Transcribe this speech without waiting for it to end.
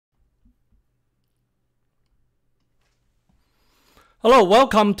Hello,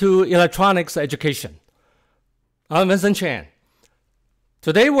 welcome to Electronics Education. I'm Vincent Chang.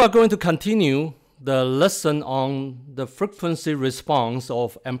 Today we are going to continue the lesson on the frequency response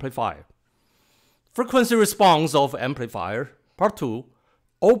of amplifier. Frequency response of amplifier, part 2,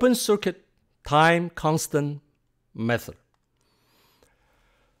 open circuit time constant method.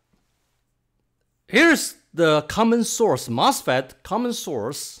 Here's the common source, MOSFET common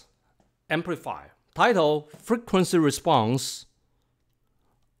source amplifier, titled Frequency Response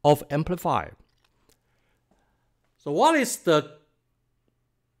of Amplifier. So what is the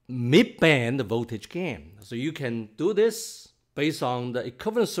mid-band voltage gain? So you can do this based on the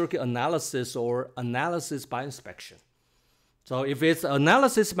equivalent circuit analysis or analysis by inspection. So if it's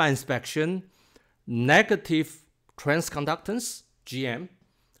analysis by inspection, negative transconductance, GM,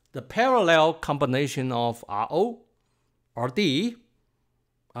 the parallel combination of RO, RD,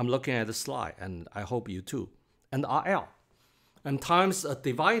 I'm looking at the slide and I hope you too, and RL, and times a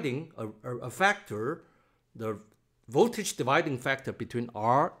dividing, a factor, the voltage dividing factor between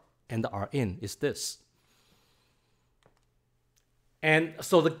R and Rin is this. And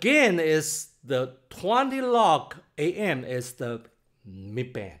so the gain is the 20 log AM is the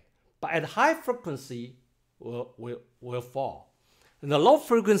mid-band. But at high frequency will fall. And the low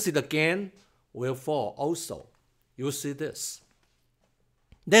frequency, the gain will fall also. You'll see this.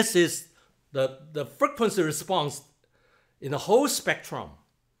 This is the frequency response in the whole spectrum,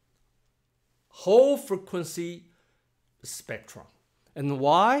 whole frequency spectrum. And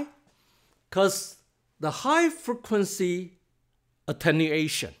why? Because the high frequency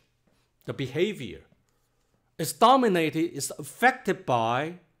attenuation, the behavior, is dominated, is affected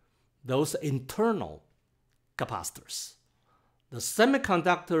by those internal capacitors, the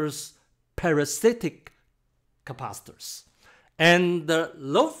semiconductors parasitic capacitors. And the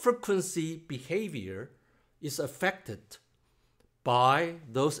low frequency behavior is affected by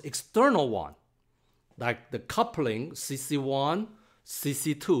those external one, like the coupling CC1,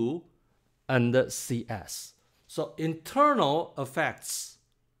 CC2, and the CS. So internal affects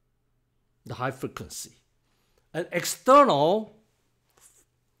the high frequency, and external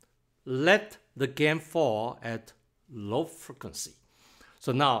let the gain fall at low frequency.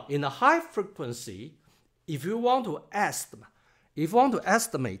 So now in a high frequency, if you want to estimate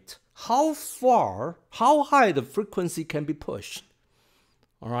how high the frequency can be pushed,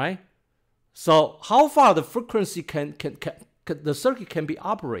 all right? So how far the frequency the circuit can be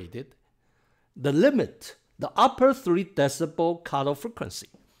operated, the limit, the upper 3 decibel cutoff frequency.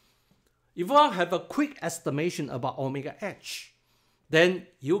 If you want to have a quick estimation about omega h, then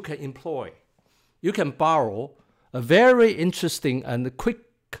you can borrow a very interesting and quick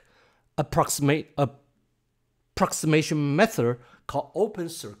approximation method called open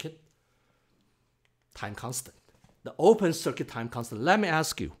circuit time constant. The open circuit time constant. Let me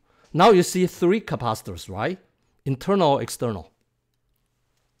ask you. Now you see 3 capacitors, right? Internal, external.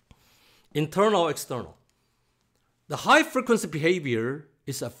 Internal, external. The high frequency behavior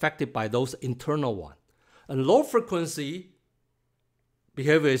is affected by those internal one. And low frequency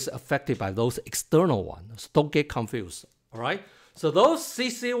behavior is affected by those external ones. Don't get confused, all right? So those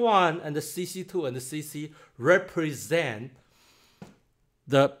CC1 and the CC2 and the CC represent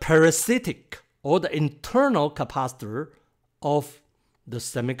the parasitic or the internal capacitor of the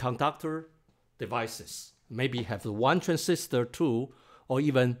semiconductor devices. Maybe have 1 transistor, 2, or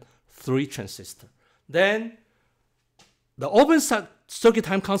even 3 transistor. Then the open circuit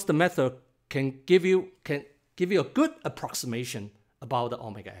time constant method can give you a good approximation about the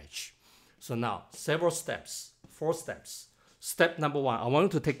omega h. So now several steps, 4 steps. Step number 1, I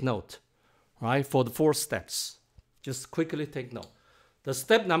want you to take note, right? For the 4 steps, just quickly take note. The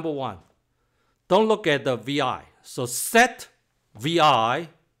step number 1, don't look at the VI. So set VI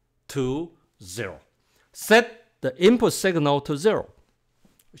to 0. Set the input signal to 0.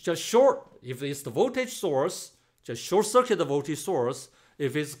 Just short, if it's the voltage source, just short circuit the voltage source.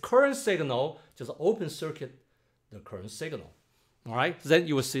 If it's current signal, just open circuit the current signal. All right, then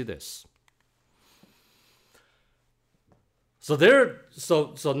you will see this. So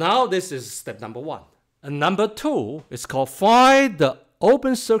now this is step number 1. And number 2 is called find the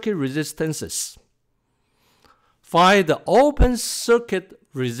open circuit resistances. Find the open circuit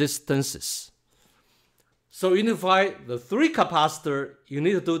resistances. So you need to find the 3 capacitor, you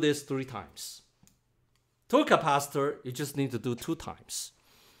need to do this 3 times. 2 capacitor, you just need to do 2 times.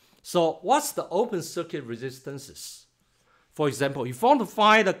 So what's the open circuit resistances? For example, if you want to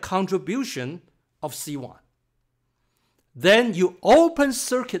find the contribution of C1, then you open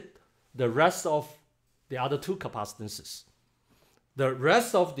circuit the rest of the other 2 capacitances. The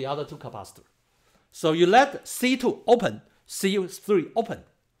rest of the other 2 capacitors. So you let C2 open, C3 open,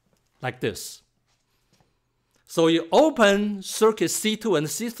 like this. So you open circuit C2 and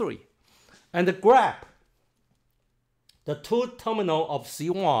C3, and grab the two terminal of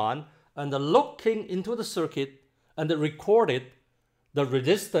C1 and looking into the circuit and recorded the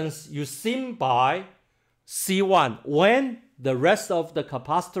resistance you seen by C1 when the rest of the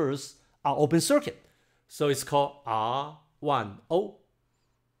capacitors are open circuit. So it's called R10.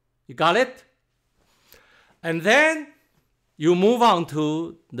 You got it? And then you move on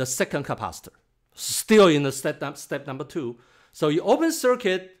to the second capacitor, still in the step number 2. So you open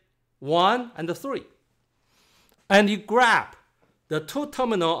circuit 1 and 3. And you grab the two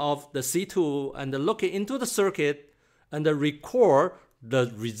terminal of the C2 and look into the circuit and record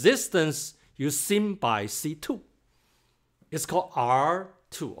the resistance you seen by C2. It's called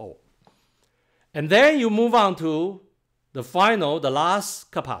R20. And then you move on to the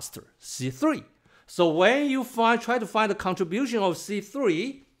last capacitor, C3. So when you try to find the contribution of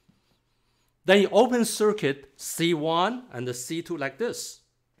C3, then you open circuit C1 and the C2 like this.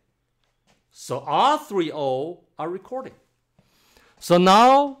 So R30 are recording. So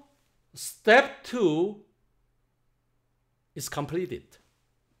now step 2 is completed.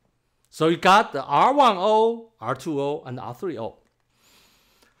 So you got the R10, R20, and R30.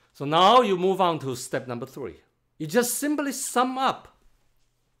 So now you move on to step number 3. You just simply sum up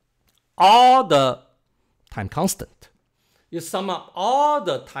all the time constant. You sum up all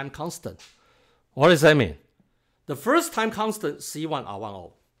the time constant. What does that mean? The first time constant, C1,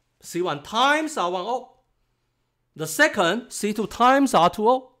 R10. C1 times R10. The second, C2 times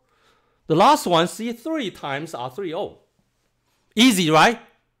R20. The last one, C3 times R30. Easy, right?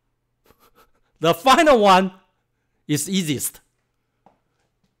 The final one is easiest.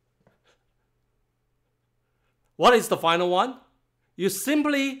 What is the final one? You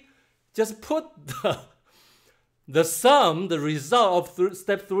simply just put the sum, the result of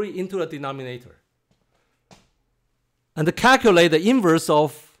step 3 into the denominator. And calculate the inverse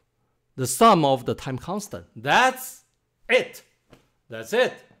of the sum of the time constant. That's it. That's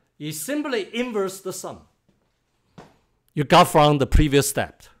it. You simply inverse the sum you got from the previous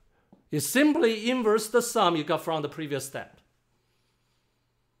step. You simply inverse the sum you got from the previous step.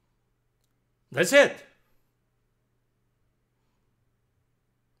 That's it.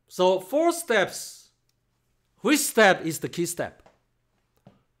 So 4 steps. Which step is the key step?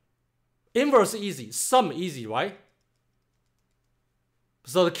 Inverse easy, sum easy, right?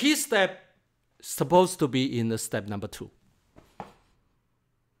 So the key step is supposed to be in the step number 2.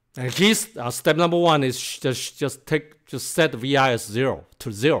 And key step number 1 is just set VI as 0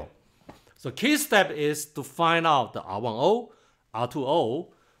 to 0. So key step is to find out the R10,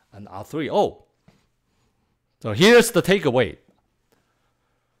 R20, and R30. So here's the takeaway.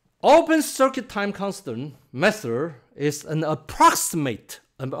 Open circuit time constant method is an approximate.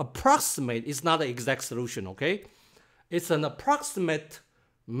 An approximate is not an exact solution, okay? It's an approximate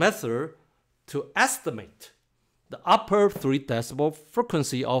method to estimate the upper 3 decibel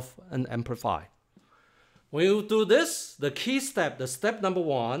frequency of an amplifier. When you do this, the key step, the step number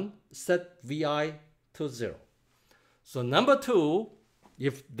 1, set VI to 0. So number 2,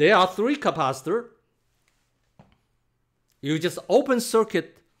 if there are 3 capacitors, you just open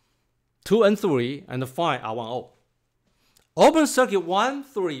circuit 2 and 3 and find R10. Open circuit 1,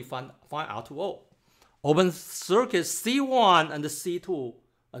 3, find R20. Open circuit C1 and C2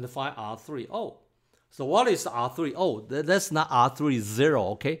 and find R30. So what is R30? That's not R30,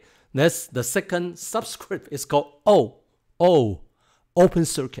 okay? That's the second subscript. It's called O, open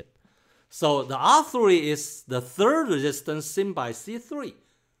circuit. So the R3 is the third resistance seen by C3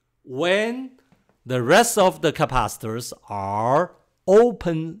 when the rest of the capacitors are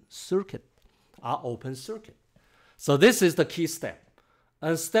open circuit. So this is the key step.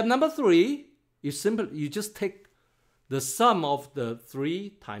 And step number 3, you just take the sum of the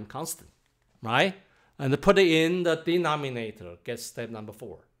 3 time constant, right? And put it in the denominator, get step number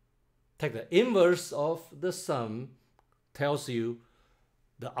 4. Take the inverse of the sum, tells you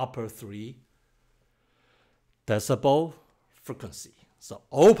the upper 3 decibel frequency. So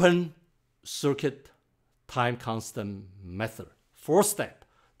open circuit time constant method. 4th step.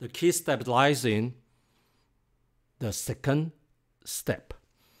 The key step lies in the second step.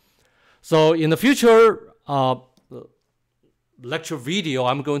 So in the future lecture video,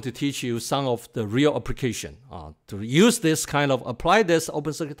 I'm going to teach you some of the real application to use this apply this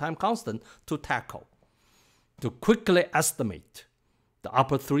open circuit time constant to quickly estimate the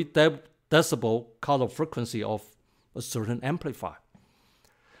upper 3 decibel color frequency of a certain amplifier.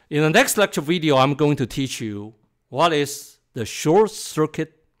 In the next lecture video, I'm going to teach you what is the short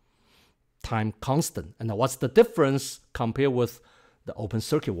circuit time constant, and what's the difference compared with the open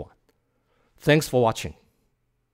circuit one. Thanks for watching.